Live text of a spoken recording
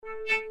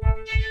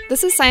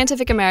This is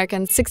Scientific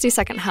American's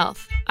 60-Second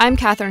Health. I'm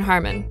Katherine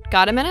Harmon.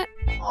 Got a minute?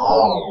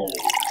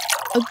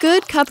 A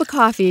good cup of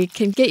coffee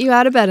can get you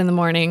out of bed in the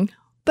morning.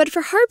 But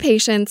for heart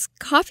patients,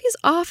 coffee is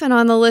often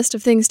on the list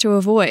of things to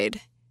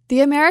avoid.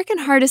 The American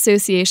Heart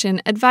Association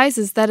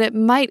advises that it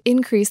might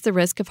increase the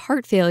risk of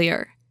heart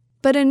failure.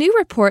 But a new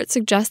report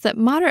suggests that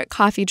moderate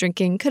coffee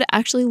drinking could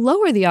actually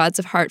lower the odds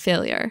of heart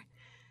failure.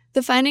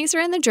 The findings are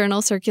in the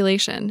journal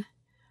Circulation.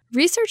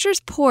 Researchers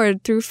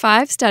pored through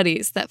 5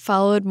 studies that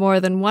followed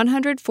more than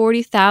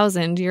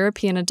 140,000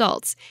 European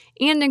adults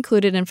and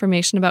included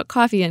information about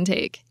coffee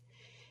intake.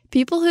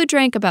 People who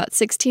drank about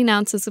 16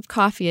 ounces of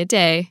coffee a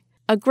day,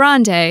 a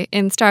grande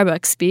in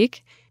Starbucks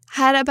speak,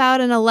 had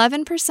about an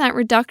 11%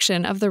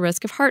 reduction of the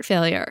risk of heart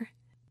failure.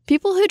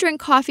 People who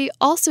drink coffee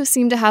also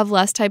seem to have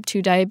less type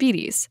 2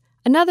 diabetes,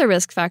 another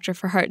risk factor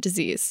for heart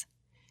disease.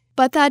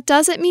 But that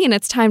doesn't mean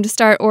it's time to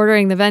start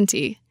ordering the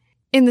venti.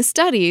 In the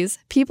studies,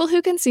 people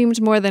who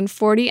consumed more than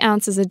 40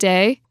 ounces a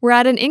day were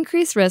at an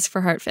increased risk for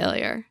heart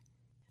failure.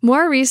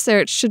 More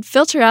research should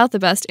filter out the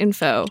best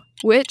info,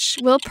 which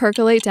will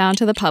percolate down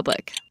to the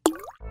public.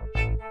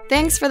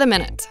 Thanks for the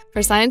minute.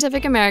 For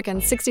Scientific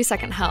American's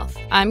 60-Second Health,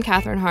 I'm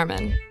Katherine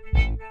Harmon.